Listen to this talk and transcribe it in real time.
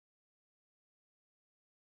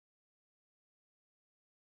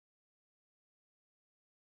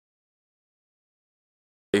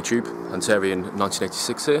YouTube, Hunterian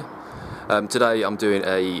 1986 here. Today I'm doing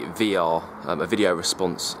a VR, a video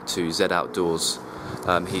response to ZedOutdoors.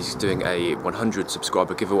 He's doing a 100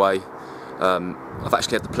 subscriber giveaway. I've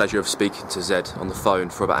actually had the pleasure of speaking to Zed on the phone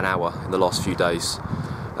for about an hour in the last few days.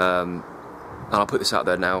 And I'll put this out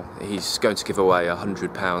there now. He's going to give away a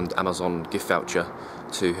 £100 Amazon gift voucher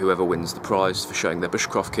to whoever wins the prize for showing their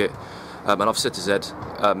Bushcraft kit. And I've said to Zed,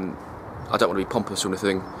 I don't want to be pompous or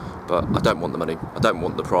anything, but I don't want the money, I don't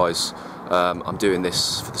want the prize. I'm doing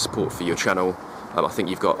this for the support for your channel. I think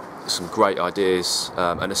you've got some great ideas,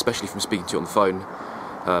 and especially from speaking to you on the phone,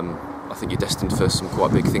 I think you're destined for some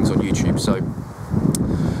quite big things on YouTube. So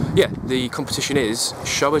yeah, the competition is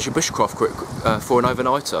show us your Bushcraft kit for an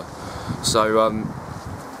overnighter. So I'm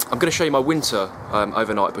going to show you my winter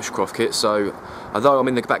overnight Bushcraft kit. So although I'm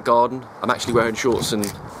in the back garden, I'm actually wearing shorts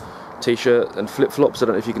and t-shirt and flip-flops. I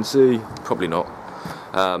don't know if you can see, probably not.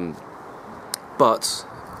 But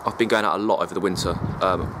I've been going out a lot over the winter,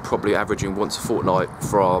 probably averaging once a fortnight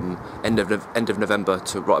from end of November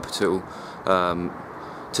to right up until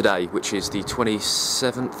today, which is the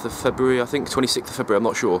 27th of February, I think, 26th of February, I'm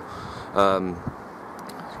not sure.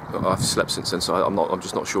 I've slept since then, so I'm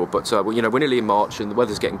just not sure. But well, you know, we're nearly in March and the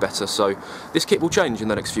weather's getting better, so this kit will change in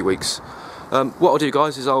the next few weeks. What I'll do,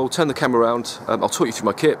 guys, is I'll turn the camera around, I'll talk you through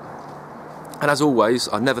my kit. And as always,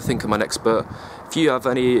 I never think I'm an expert. If you have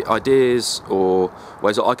any ideas or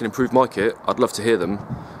ways that I can improve my kit, I'd love to hear them.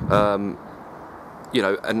 You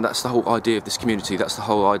know, and that's the whole idea of this community. That's the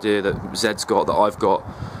whole idea that Zed's got, that I've got.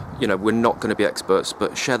 You know, we're not going to be experts,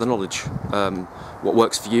 but share the knowledge. What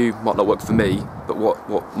works for you might not work for me, but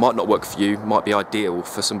what might not work for you might be ideal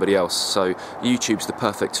for somebody else. So YouTube's the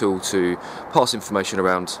perfect tool to pass information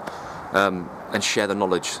around and share the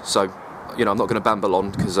knowledge. So, you know, I'm not going to babble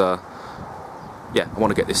on because yeah, I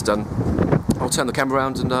want to get this done. I'll turn the camera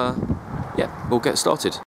around and yeah, we'll get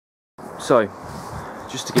started. So,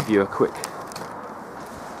 just to give you a quick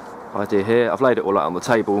idea here, I've laid it all out on the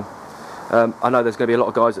table. I know there's going to be a lot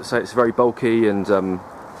of guys that say it's very bulky and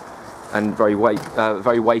very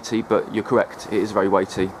weighty, but you're correct, it is very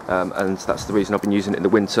weighty, and that's the reason I've been using it in the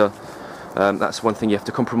winter. That's one thing you have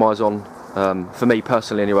to compromise on, for me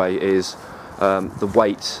personally anyway, is the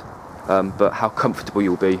weight. But how comfortable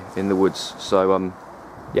you'll be in the woods. So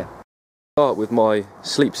yeah. Start with my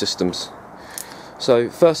sleep systems. So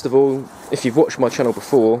first of all, if you've watched my channel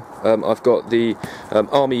before, I've got the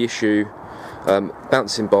Army issue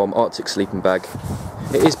Bouncing Bomb Arctic sleeping bag.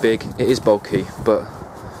 It is big, it is bulky, but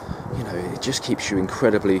you know, it just keeps you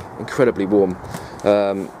incredibly warm.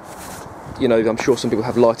 You know, I'm sure some people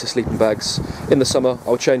have lighter sleeping bags. In the summer,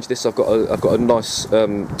 I'll change this. I've got a nice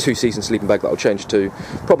 2-season sleeping bag that I'll change to,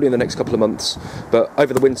 probably in the next couple of months. But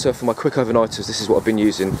over the winter, for my quick overnighters, this is what I've been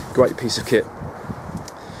using. Great piece of kit.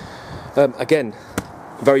 Again,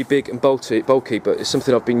 very big and bulky, but it's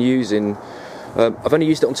something I've been using. I've only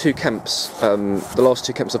used it on 2 camps. The last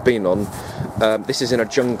 2 camps I've been on. This is in a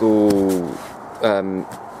jungle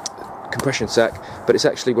compression sack, but it's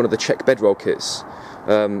actually one of the Czech bedroll kits.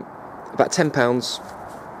 About £10.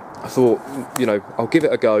 I thought, you know, I'll give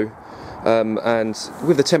it a go, and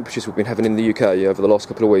with the temperatures we've been having in the UK over the last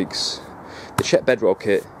couple of weeks, the Czech bedroll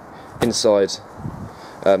kit inside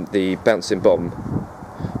the Bouncing Bomb,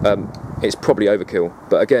 it's probably overkill.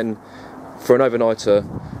 But again, for an overnighter,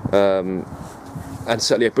 and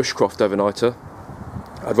certainly a Bushcraft overnighter,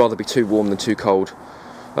 I'd rather be too warm than too cold.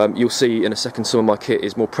 You'll see in a second some of my kit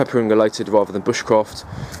is more prepping related rather than Bushcraft,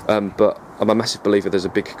 but I'm a massive believer there's a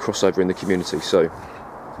big crossover in the community. So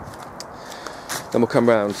then we'll come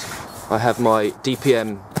round. I have my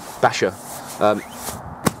DPM basher.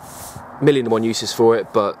 Million and one uses for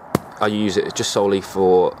it, but I use it just solely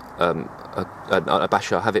for a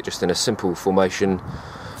basher. I have it just in a simple formation.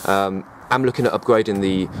 I'm looking at upgrading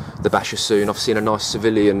the basher soon. I've seen a nice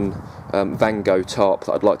civilian Van Gogh tarp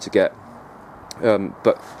that I'd like to get.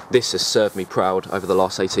 But this has served me proud over the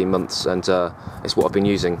last 18 months, and it's what I've been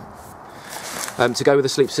using. To go with the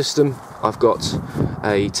sleep system, I've got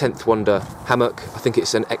a 10th Wonder hammock. I think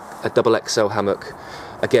it's a double XL hammock.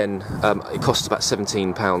 Again, it costs about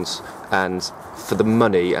 £17, and for the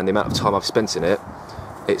money and the amount of time I've spent in it,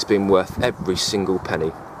 it's been worth every single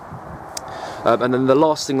penny. And then the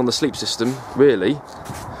last thing on the sleep system, really,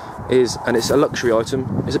 is, and it's a luxury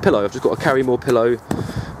item, is a pillow. I've just got a Carry More pillow.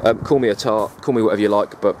 Call me a tart, call me whatever you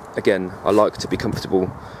like, but again, I like to be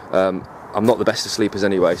comfortable. I'm not the best of sleepers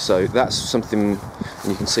anyway, so that's something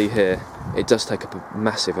you can see here. It does take up a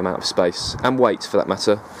massive amount of space, and weight for that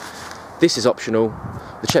matter. This is optional.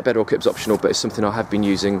 The Czech bedroll kit is optional, but it's something I have been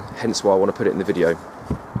using, hence why I want to put it in the video.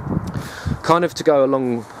 Kind of to go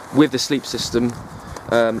along with the sleep system,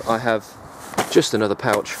 I have just another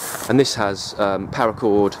pouch, and this has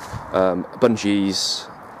paracord, bungees,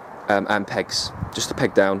 and pegs, just to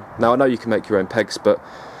peg down. Now I know you can make your own pegs, but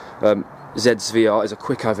Zed's VR is a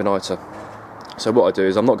quick overnighter. So what I do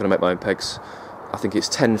is I'm not going to make my own pegs. I think it's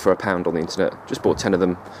 10 for £1 on the internet. Just bought 10 of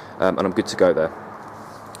them, and I'm good to go there.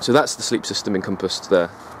 So that's the sleep system encompassed there.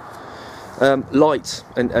 Light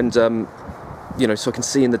and you know, so I can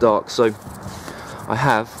see in the dark. So I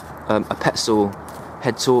have a Petzl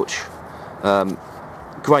head torch.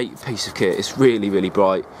 Great piece of kit. It's really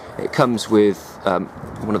bright. It comes with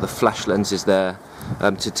one of the flash lenses there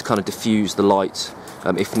to kind of diffuse the light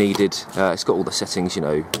if needed. It's got all the settings, you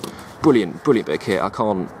know. Brilliant bit of kit. I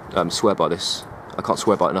can't swear by this. I can't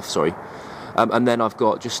swear by it enough, sorry. And then I've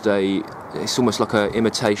got just it's almost like a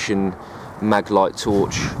imitation mag light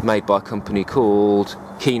torch made by a company called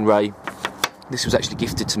Keen Ray. This was actually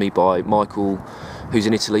gifted to me by Michael, who's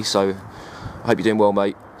in Italy, so I hope you're doing well,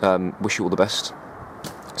 mate. Wish you all the best.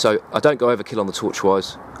 So I don't go overkill on the torch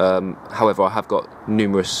wise, however I have got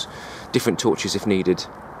numerous different torches if needed.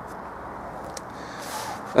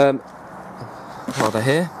 While they're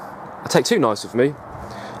here, I take 2 knives with me,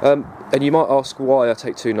 and you might ask why I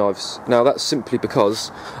take 2 knives. Now that's simply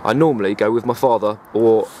because I normally go with my father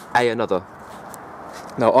or another.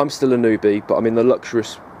 Now I'm still a newbie, but I'm in the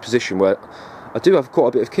luxurious position where I do have quite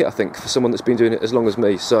a bit of kit, I think, for someone that's been doing it as long as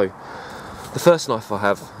me. So the first knife I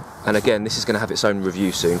have, and again this is going to have its own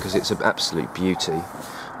review soon because it's an absolute beauty.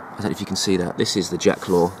 I don't know if you can see that. This is the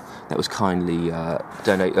Jacklaw that was kindly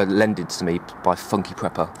lended to me by Funky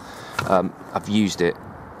Prepper. I've used it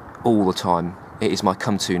all the time. It is my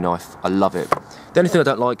come-to knife. I love it. The only thing I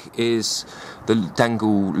don't like is the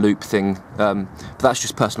dangle loop thing, but that's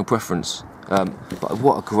just personal preference. But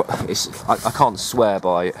what I can't swear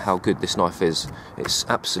by how good this knife is. It's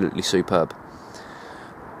absolutely superb.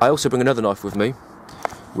 I also bring another knife with me,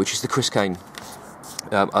 which is the Chris Kane.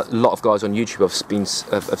 A lot of guys on YouTube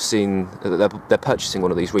have seen that they're purchasing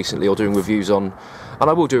one of these recently or doing reviews on, and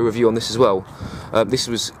I will do a review on this as well. This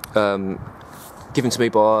was given to me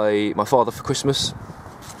by my father for Christmas.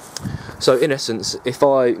 So in essence,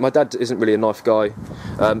 my dad isn't really a knife guy.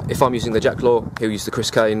 If I'm using the Jacklaw, he'll use the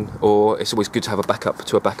Chris Kane, or it's always good to have a backup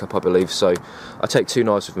to a backup, I believe. So I take 2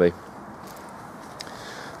 knives with me.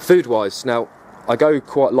 Food-wise, now I go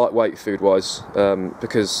quite lightweight food-wise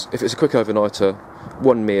because if it's a quick overnighter,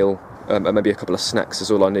 1 meal and maybe a couple of snacks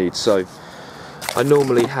is all I need. So I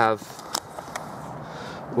normally have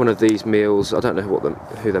one of these meals. I don't know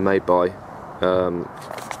who they're made by.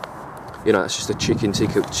 You know, it's just a chicken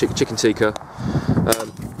tikka,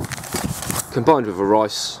 combined with a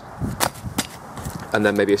rice, and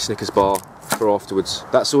then maybe a Snickers bar for afterwards.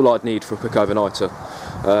 That's all I'd need for a quick overnighter.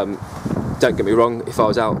 Don't get me wrong, if I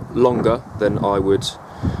was out longer, then I'd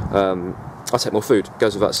take more food,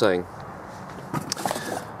 goes without saying.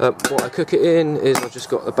 What I cook it in is I've just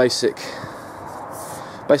got a basic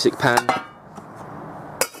pan,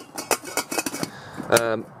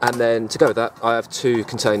 and then to go with that I have 2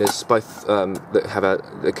 containers, both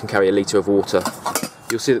that can carry a litre of water.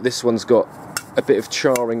 You'll see that this one's got a bit of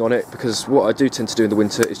charring on it, because what I do tend to do in the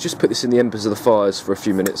winter is just put this in the embers of the fires for a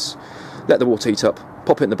few minutes, let the water heat up,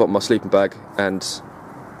 pop it in the bottom of my sleeping bag, and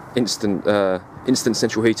instant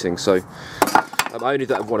central heating. So I only do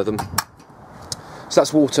that with one of them. So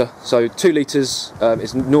that's water. So 2 litres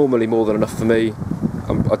is normally more than enough for me.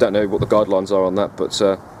 I don't know what the guidelines are on that, but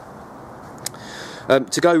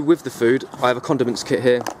to go with the food, I have a condiments kit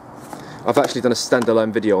here. I've actually done a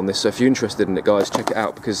standalone video on this, so if you're interested in it, guys, check it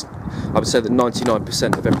out, because I would say that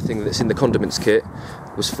 99% of everything that's in the condiments kit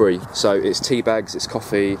was free. So it's tea bags, it's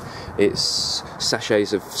coffee, it's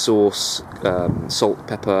sachets of sauce, salt,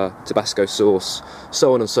 pepper, Tabasco sauce,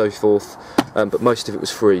 so on and so forth, but most of it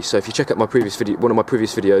was free. So if you check out one of my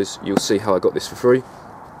previous videos, you'll see how I got this for free.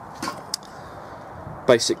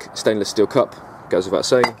 Basic stainless steel cup, goes without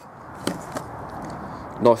saying.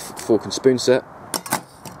 Knife, fork and spoon set.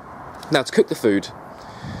 Now to cook the food,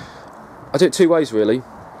 I do it 2 ways really.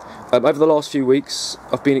 Over the last few weeks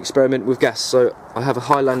I've been experimenting with gas, so I have a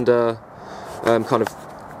Highlander kind of,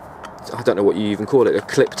 I don't know what you even call it, a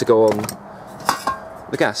clip to go on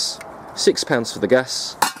the gas. £6 for the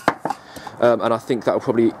gas, and I think that will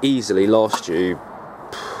probably easily last you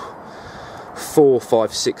 4,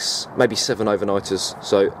 5, 6, maybe 7 overnighters.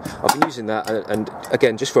 So I've been using that, and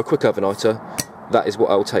again, just for a quick overnighter, that is what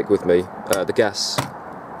I will take with me, the gas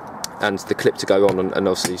and the clip to go on and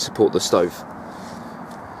obviously support the stove.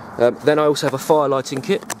 Then I also have a fire lighting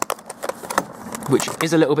kit, which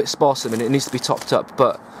is a little bit sparse and it needs to be topped up,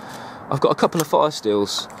 but I've got a couple of fire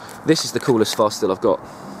steels. This is the coolest fire steel I've got.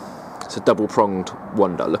 It's a double-pronged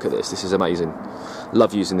wonder. Look at this. This is amazing.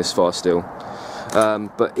 Love using this fire steel.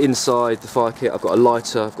 But inside the fire kit, I've got a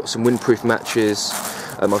lighter. I've got some windproof matches.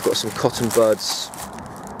 I've got some cotton buds.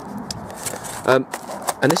 And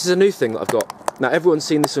this is a new thing that I've got. Now, everyone's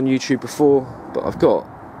seen this on YouTube before, but I've got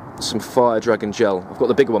some Fire Dragon gel. I've got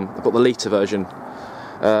the big one. I've got the litre version.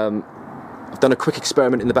 I've done a quick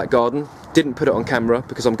experiment in the back garden. Didn't put it on camera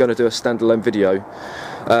because I'm going to do a standalone video.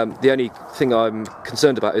 The only thing I'm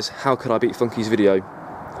concerned about is how can I beat Funky's video?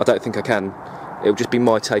 I don't think I can. It'll just be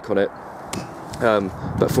my take on it.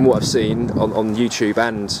 But from what I've seen on YouTube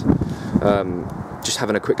and just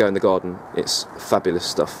having a quick go in the garden, it's fabulous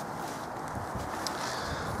stuff.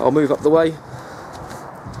 I'll move up the way.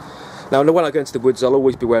 Now, when I go into the woods, I'll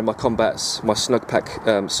always be wearing my combats, my snug pack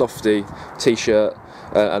softy t-shirt,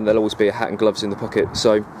 and there'll always be a hat and gloves in the pocket.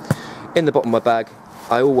 So in the bottom of my bag,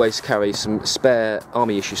 I always carry some spare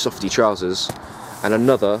army issue softy trousers and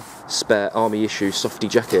another spare army issue softy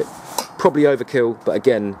jacket. Probably overkill, but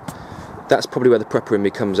again, that's probably where the prepper in me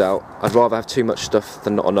comes out. I'd rather have too much stuff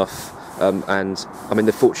than not enough, and I'm in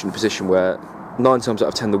the fortunate position where 9 times out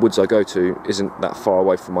of 10 the woods I go to isn't that far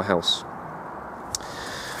away from my house.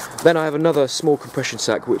 Then I have another small compression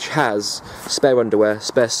sack which has spare underwear,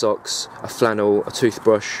 spare socks, a flannel, a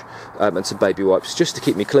toothbrush, and some baby wipes just to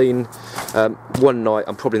keep me clean. One night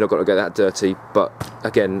I'm probably not going to get that dirty, but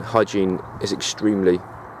again, hygiene is extremely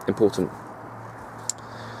important.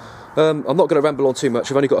 I'm not going to ramble on too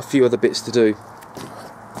much. I've only got a few other bits to do.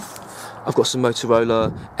 I've got some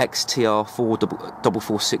Motorola XTR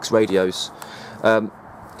 4446 radios.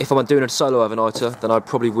 If I'm doing a solo overnighter, then I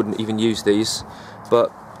probably wouldn't even use these,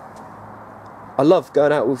 but I love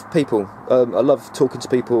going out with people. I love talking to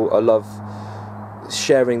people. I love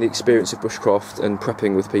sharing the experience of bushcraft and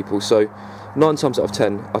prepping with people. So 9 times out of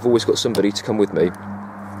 10, I've always got somebody to come with me.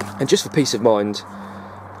 And just for peace of mind,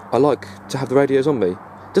 I like to have the radios on me.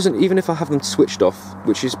 Even if I have them switched off,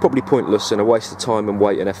 which is probably pointless and a waste of time and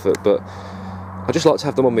weight and effort, but I just like to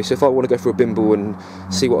have them on me. So if I want to go for a bimble and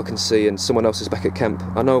see what I can see and someone else is back at camp,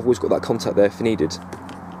 I know I've always got that contact there if needed.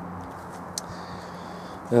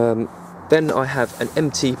 Then I have an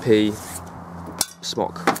MTP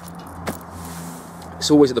smock. It's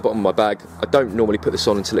always at the bottom of my bag. I don't normally put this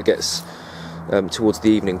on until it gets towards the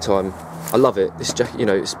evening time. I love it. This jacket, you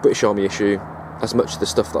know, it's British Army issue. As much of the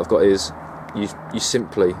stuff that I've got is, you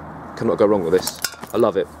simply cannot go wrong with this. I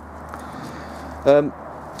love it. And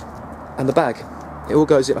the bag, it all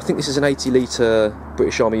goes in. I think this is an 80 litre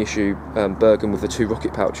British Army issue Bergen with the 2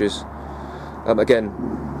 rocket pouches. Again,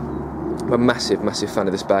 I'm a massive fan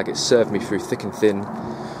of this bag. It's served me through thick and thin.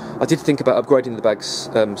 I did think about upgrading the bags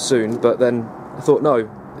soon, but then I thought no,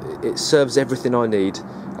 it serves everything I need,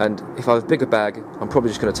 and if I have a bigger bag, I'm probably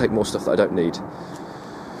just going to take more stuff that I don't need.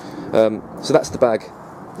 So that's the bag.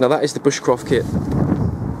 Now that is the Bushcraft kit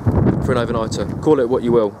for an overnighter. Call it what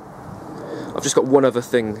you will. I've just got one other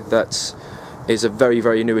thing that is a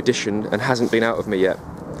very new addition and hasn't been out of me yet.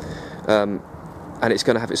 And it's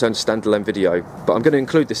going to have its own standalone video, but I'm going to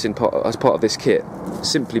include this as part of this kit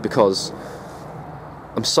simply because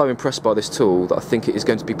I'm so impressed by this tool that I think it is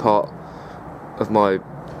going to be part of my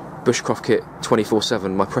Bushcraft kit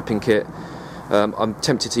 24/7, my prepping kit. I'm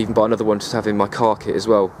tempted to even buy another one to have in my car kit as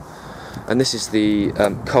well, and this is the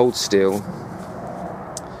Cold Steel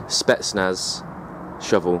Spetsnaz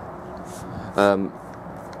shovel.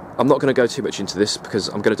 I'm not going to go too much into this because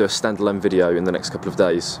I'm going to do a standalone video in the next couple of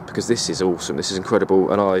days, because this is awesome, this is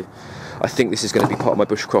incredible, and I think this is going to be part of my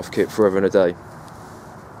Bushcraft kit forever and a day.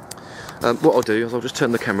 What I'll do is I'll just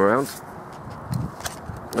turn the camera around.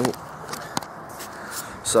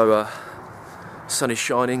 So, sun is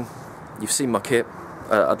shining, you've seen my kit.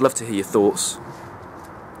 I'd love to hear your thoughts.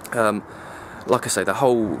 Like I say, the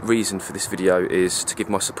whole reason for this video is to give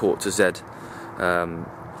my support to Zed.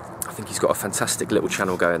 I think he's got a fantastic little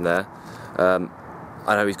channel going there.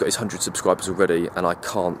 I know he's got his 100 subscribers already, and I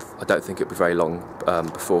don't think it'll be very long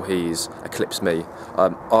before he's eclipsed me.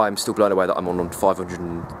 I'm still blown away that I'm on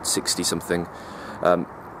 560 something.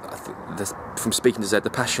 From speaking to Zed, the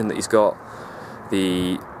passion that he's got,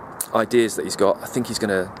 the ideas that he's got, I think he's going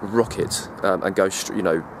to rock it and go, you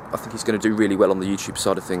know, I think he's going to do really well on the YouTube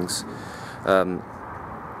side of things.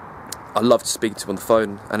 I love to speak to him on the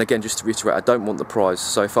phone, and again, just to reiterate, I don't want the prize.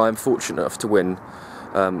 So if I am fortunate enough to win,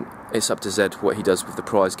 it's up to Zed what he does with the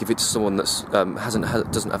prize. Give it to someone that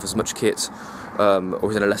doesn't have as much kit,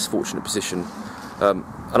 or is in a less fortunate position. And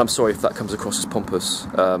I'm sorry if that comes across as pompous,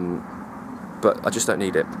 but I just don't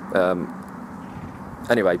need it.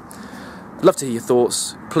 Anyway, I'd love to hear your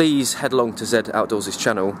thoughts. Please head along to ZedOutdoors'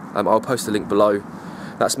 channel. I'll post the link below.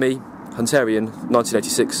 That's me, Huntarian,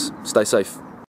 1986. Stay safe.